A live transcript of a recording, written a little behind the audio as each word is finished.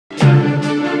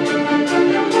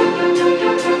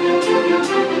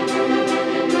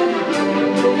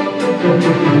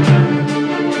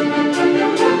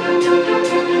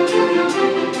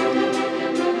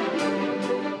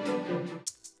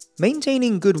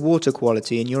Maintaining good water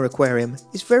quality in your aquarium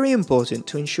is very important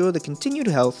to ensure the continued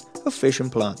health of fish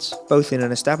and plants. Both in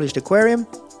an established aquarium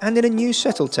and in a new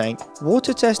settled tank,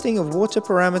 water testing of water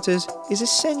parameters is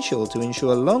essential to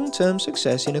ensure long-term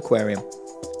success in aquarium.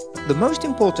 The most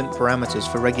important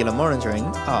parameters for regular monitoring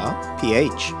are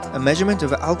pH, a measurement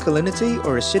of alkalinity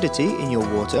or acidity in your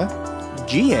water,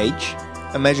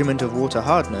 GH, a measurement of water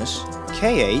hardness,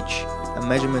 KH, a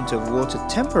measurement of water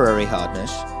temporary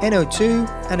hardness, NO2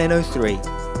 and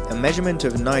NO3, a measurement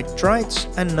of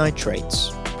nitrites and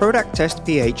nitrates. Prodac Test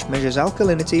pH measures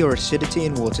alkalinity or acidity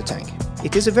in water tank.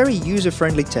 It is a very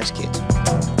user-friendly test kit.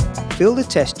 Fill the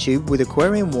test tube with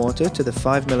aquarium water to the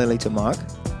 5 ml mark.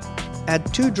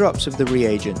 Add 2 drops of the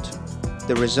reagent.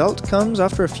 The result comes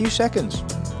after a few seconds.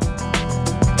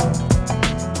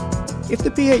 If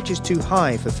the pH is too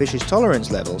high for fish's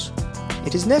tolerance levels,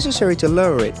 it is necessary to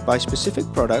lower it by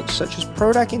specific products such as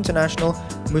Prodac International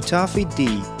Mutafi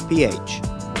D pH.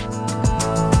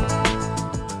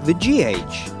 The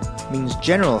GH means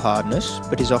general hardness,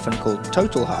 but is often called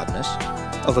total hardness,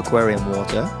 of aquarium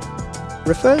water,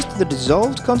 refers to the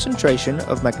dissolved concentration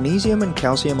of magnesium and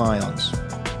calcium ions.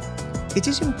 It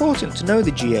is important to know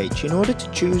the GH in order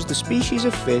to choose the species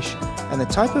of fish and the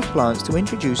type of plants to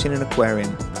introduce in an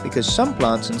aquarium, because some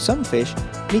plants and some fish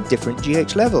need different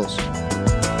GH levels.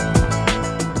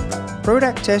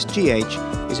 Prodac Test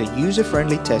GH is a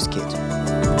user-friendly test kit.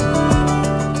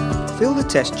 Fill the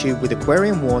test tube with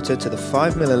aquarium water to the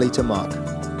 5 ml mark.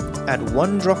 Add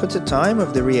 1 drop at a time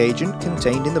of the reagent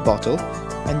contained in the bottle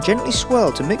and gently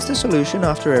swirl to mix the solution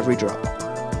after every drop.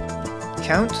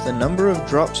 Count the number of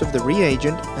drops of the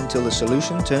reagent until the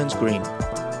solution turns green.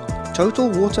 Total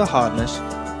water hardness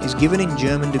is given in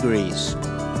German degrees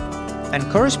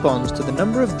and corresponds to the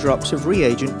number of drops of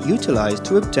reagent utilized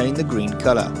to obtain the green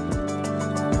color.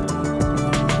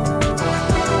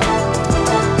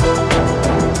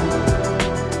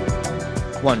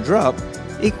 One drop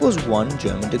equals 1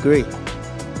 German degree.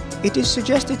 It is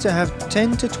suggested to have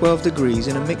 10 to 12 degrees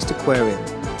in a mixed aquarium.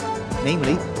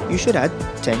 Namely, you should add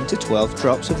 10 to 12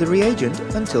 drops of the reagent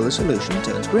until the solution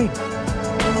turns green.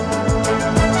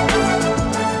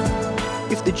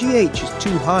 If the GH is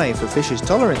too high for fish's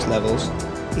tolerance levels,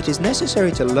 it is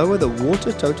necessary to lower the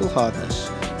water total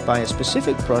hardness by a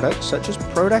specific product such as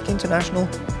Prodac International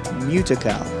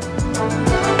Mutacal.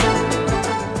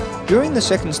 During the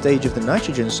second stage of the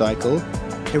nitrogen cycle,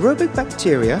 aerobic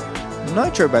bacteria,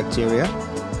 nitrobacteria,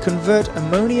 convert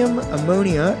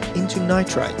ammonia into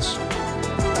nitrites.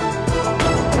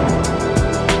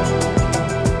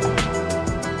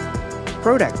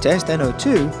 Prodac Test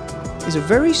NO2 is a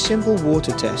very simple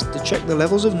water test to check the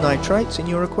levels of nitrites in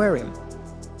your aquarium.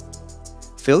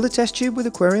 Fill the test tube with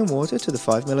aquarium water to the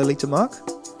 5 ml mark.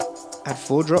 Add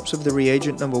 4 drops of the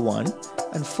reagent number 1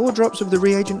 and 4 drops of the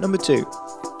reagent number 2.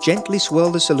 Gently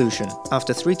swirl the solution.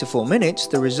 After 3 to 4 minutes,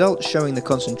 the result showing the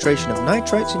concentration of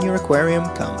nitrites in your aquarium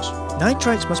comes.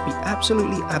 Nitrites must be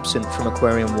absolutely absent from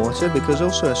aquarium water because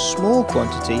also a small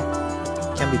quantity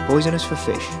can be poisonous for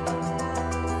fish.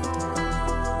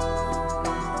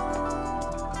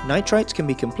 Nitrites can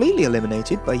be completely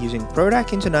eliminated by using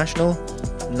Prodac International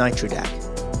Nitrodac.